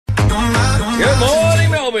Good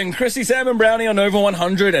morning, Melbourne. Chrissy, Sam and Brownie on Nova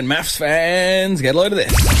 100 and Maths fans, get a load of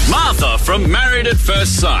this. Martha from Married at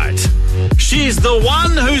First Sight. She's the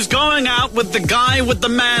one who's going out with the guy with the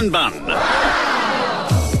man bun.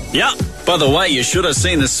 Yeah, by the way, you should have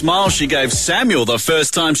seen the smile she gave Samuel the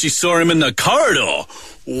first time she saw him in the corridor.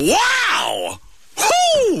 Wow!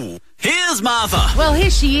 Whoo! Here's Martha. Well,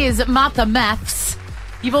 here she is, Martha Maths.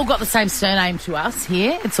 You've all got the same surname to us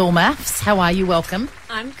here. It's all Maths. How are you? Welcome.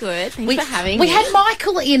 I'm good. Thanks for having me. We had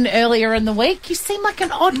Michael in earlier in the week. You seem like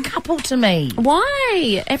an odd couple to me.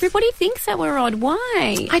 Why? Everybody thinks that we're odd.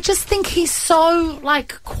 Why? I just think he's so,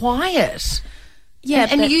 quiet. Yeah,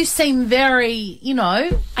 and you seem very,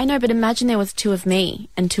 I know, but imagine there was two of me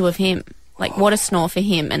and two of him. What a snore for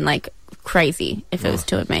him and, crazy if it was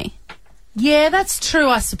two of me. Yeah, that's true,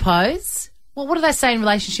 I suppose. Well, what do they say in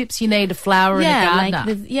relationships? You need a flower and a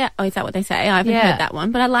gardener. Oh, is that what they say? I haven't heard that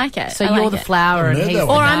one, but I like it. So you're the flower and he's the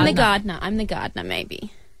gardener. Or I'm the gardener. I'm the gardener,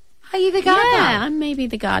 maybe. Are you the gardener? Yeah, I'm maybe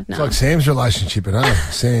the gardener. It's like Sam's relationship at home.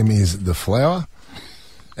 Sam is the flower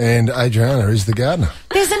and Adriana is the gardener.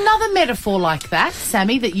 There's another metaphor like that,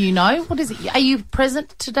 Sammy, that you know. What is it? Are you present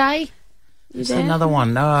today? There's another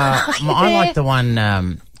one. I like the one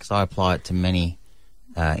because I apply it to many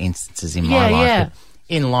instances in my life. Yeah. But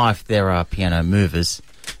in life, there are piano movers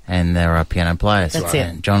and there are piano players. That's it.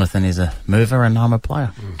 And Jonathan is a mover and I'm a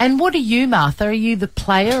player. And what are you, Martha? Are you the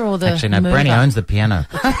player or the Actually, no, mover? Branny owns the piano.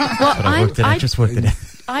 I just worked it out.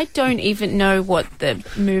 I don't even know what the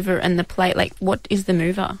mover and the play, what is the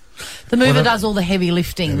mover? The mover does all the heavy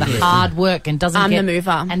lifting, the hard work, and doesn't I'm get the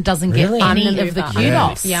mover. And doesn't Really? get I'm any the of the mover.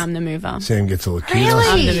 kudos. Yeah, I'm the mover. Sam gets all the kudos.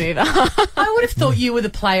 Really? I'm the mover. I would have thought you were the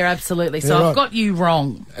player, absolutely. So Yeah, I've got you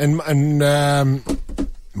wrong. And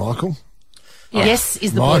Michael? Yeah. Yes,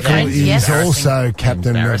 is the Michael boyfriend. is Yes. also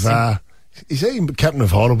captain of... Embarrassing. is he captain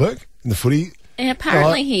of Heidelberg in the footy? And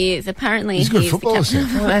apparently he is. Apparently He's a good the footballer, captain.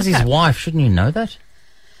 Sam. Well, as his wife, shouldn't you know that?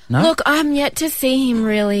 No? Look, I'm yet to see him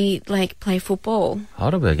really, play football.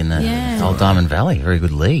 Heidelberg in the Yeah. old Diamond Valley, very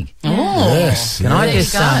good league. Oh. Yes. Can I you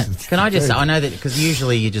just, I know that because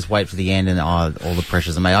usually you just wait for the end and all the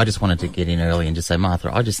pressures are made. I just wanted to get in early and just say,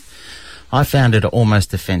 Martha, I found it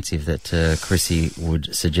almost offensive that Chrissy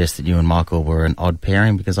would suggest that you and Michael were an odd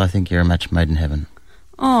pairing because I think you're a match made in heaven.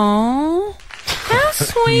 Oh, how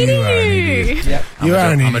sweet are you? Yep.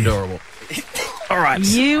 I'm idiot. adorable. All right.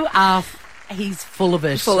 You are... He's full of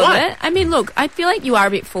it. Full of it? I mean, look, I feel like you are a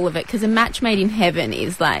bit full of it because a match made in heaven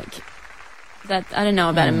is that. I don't know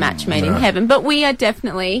about a match made in heaven, but we are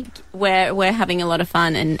definitely we're having a lot of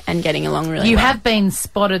fun and getting along really well. You have been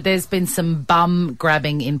spotted. There's been some bum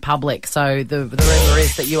grabbing in public, so the rumour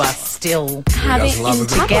is that you are still having in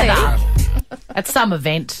together at some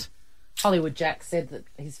event. Hollywood Jack said that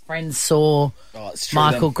his friends saw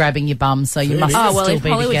Michael grabbing your bum, so you must Oh, well, still if be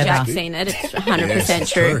Hollywood together. Jack's seen it, it's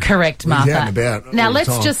 100% true. Correct, Well, he's Martha. out and about Now all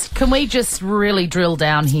the let's time. can we just really drill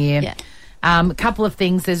down here? Yeah. A couple of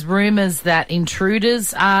things. There's rumours that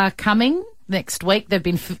intruders are coming next week. They've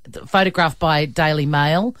been photographed by Daily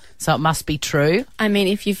Mail, so it must be true. I mean,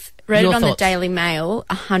 if you've read Your it on the thoughts? Daily Mail,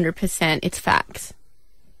 100% it's facts.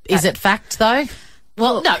 Is it fact, though?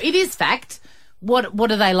 Well, no, it is fact. What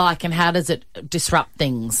are they like and how does it disrupt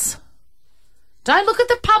things? Don't look at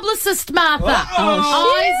the publicist, Martha.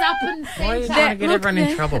 Eyes up and Why are you centre. trying to get everyone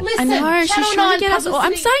in trouble? Listen, I know, she's Channel trying 9 to get us all. I'm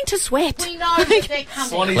publicity, starting to sweat. We know that they're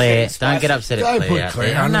coming. Claire, don't get upset Don't at put Claire. out Claire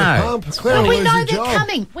there. under No. the pump. Claire Well, will we lose know her they're job.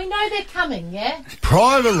 coming. We know they're coming, yeah?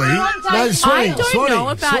 Privately, I don't know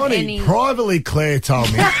about any- privately, Claire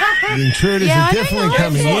told me the intruders Yeah, are I don't definitely know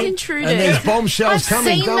coming if in. they're intruders. And there's bombshells I've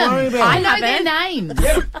coming. seen Don't them. worry about I it. know their names.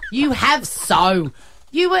 You have so.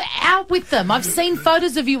 You were out with them. I've seen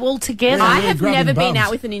photos of you all together. I Yeah, have grabbing never been bums.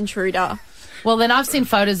 out with an intruder. Well, then I've seen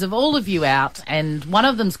photos of all of you out, and one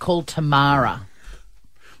of them's called Tamara.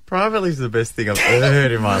 Privately is the best thing I've ever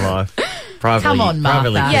heard in my life. Privately, Come on, Martha.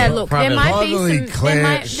 privately, Yeah, look, there might Privately, be some.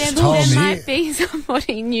 Claire told me- There might be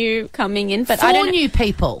somebody new coming in, but Four I don't. new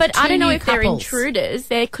people. But I two don't know new if they're couples. intruders.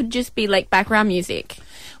 There could just be background music.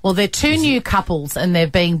 Well, they're two new couples, and they're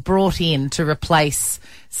being brought in to replace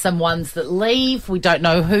some ones that leave. We don't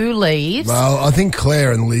know who leaves. Well, I think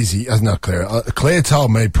Claire and Lizzie, not Claire, Claire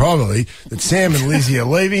told me privately that Sam and Lizzie are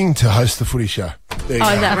leaving to host the footy show. There you Oh,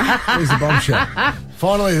 go. is that right? There's the bombshell.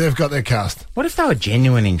 Finally, they've got their cast. What if they were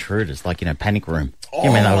genuine intruders, like in a panic room?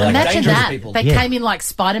 You mean they were like Imagine dangerous that. people? They Yeah. came in like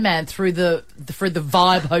Spider-Man through the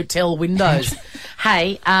Vibe Hotel windows.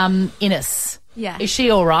 Hey, Innes. Yeah. Is she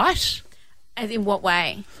all right? As in what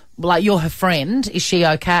way? Like, you're her friend. Is she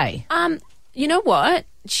okay? You know what?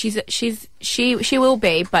 She will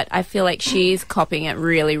be, but I feel like she's copping it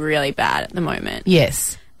really, really bad at the moment.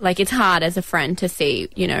 Yes. like it's hard as a friend to see,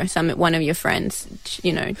 you know, one of your friends,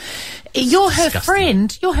 you know. You're her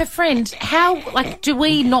friend. You're her friend. How, like, do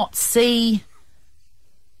we not see,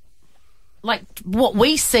 like, what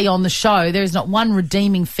we see on the show? There is not one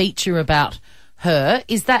redeeming feature about her.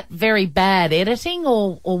 Is that very bad editing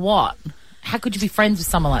or what? How could you be friends with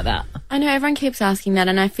someone like that? I know everyone keeps asking that,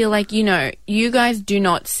 and I feel like, you know, you guys do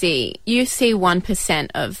not see. You see 1%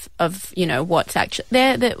 of you know what's actually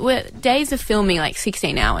there. Days of filming like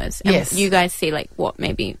 16 hours. And yes. You guys see like what,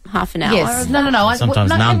 maybe half an hour. Yes. No. Sometimes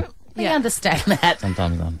none. We understand that.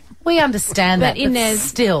 Sometimes none. We understand that, But Inez,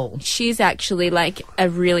 still, she's actually like a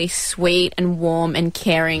really sweet and warm and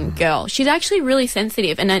caring girl. She's actually really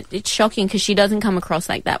sensitive, and it's shocking because she doesn't come across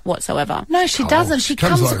like that whatsoever. no, she doesn't. She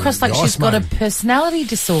comes like across a like she's got a nice man. personality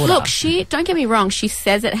disorder. Look, don't get me wrong, she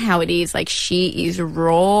says it how it is. Like, she is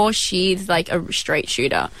raw. She's like a straight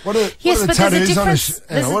shooter. What are Yes, the but there's a tattoos on her? difference-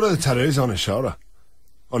 there's a- What are the tattoos on her shoulder?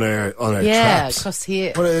 On her yeah, traps. across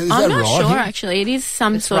here. Is I'm that not right? sure, actually. It is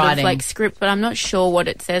some It's sort writing. of like script, but I'm not sure what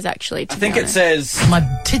it says actually. I think it says. My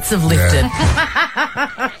tits have lifted.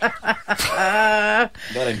 Got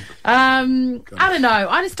him. I don't know.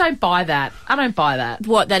 I just don't buy that. I don't buy that.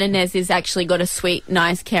 What, that Inez has actually got a sweet,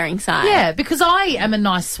 nice, caring side. Yeah, because I am a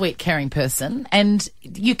nice, sweet, caring person, and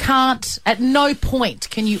you can't, at no point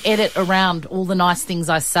can you edit around all the nice things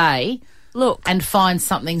I say. Look, And find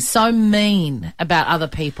something so mean about other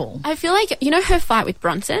people. I feel like, you know her fight with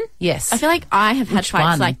Bronson? Yes. I feel like I have had Which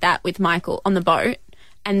fights one? like that with Michael on the boat,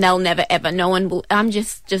 and they'll never ever, no one will, I'm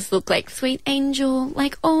just look like sweet angel,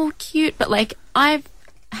 like, oh, cute, but like,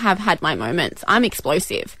 have had my moments. I'm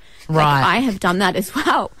explosive. Right. Like, I have done that as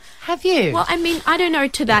well. Have you? Well, I mean, I don't know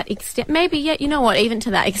to that extent. Maybe, yeah, you know what, even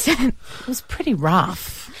to that extent. It was pretty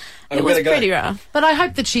rough. It was pretty rough. But I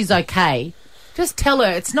hope that she's okay. Just tell her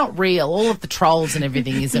it's not real. All of the trolls and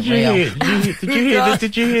everything isn't real.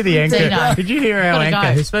 Did you hear the anchor? Dino. Did you hear our Gotta anchor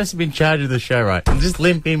go. who's supposed to be in charge of the show, right? And just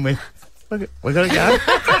limp in with, look, we got to go.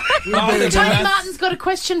 Tony Martin's got a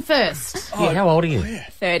question first. Yeah, how old are you?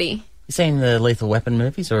 30. You seen the Lethal Weapon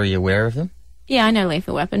movies, or are you aware of them? Yeah, I know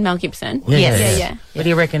Lethal Weapon, Mel Gibson. Yes. Yeah. What do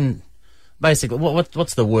you reckon? Basically,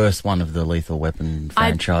 what's the worst one of the Lethal Weapon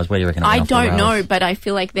franchise? Where do you reckon? It went I off the don't know, rails? but I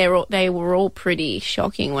feel like they were all pretty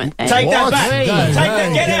shocking, weren't they? Take that What? back. No, Take that.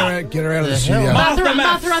 no, Get out. Get her out of the The hell? studio.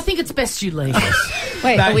 Martha, I think it's best you leave.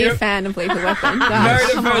 Wait, Back are we here. a fan of Lethal Weapon? Married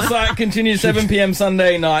at First Sight continues 7 p.m.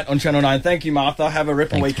 Sunday night on Channel 9. Thank you, Martha. Have a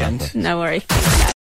ripper Thanks, weekend. Martha. No worries.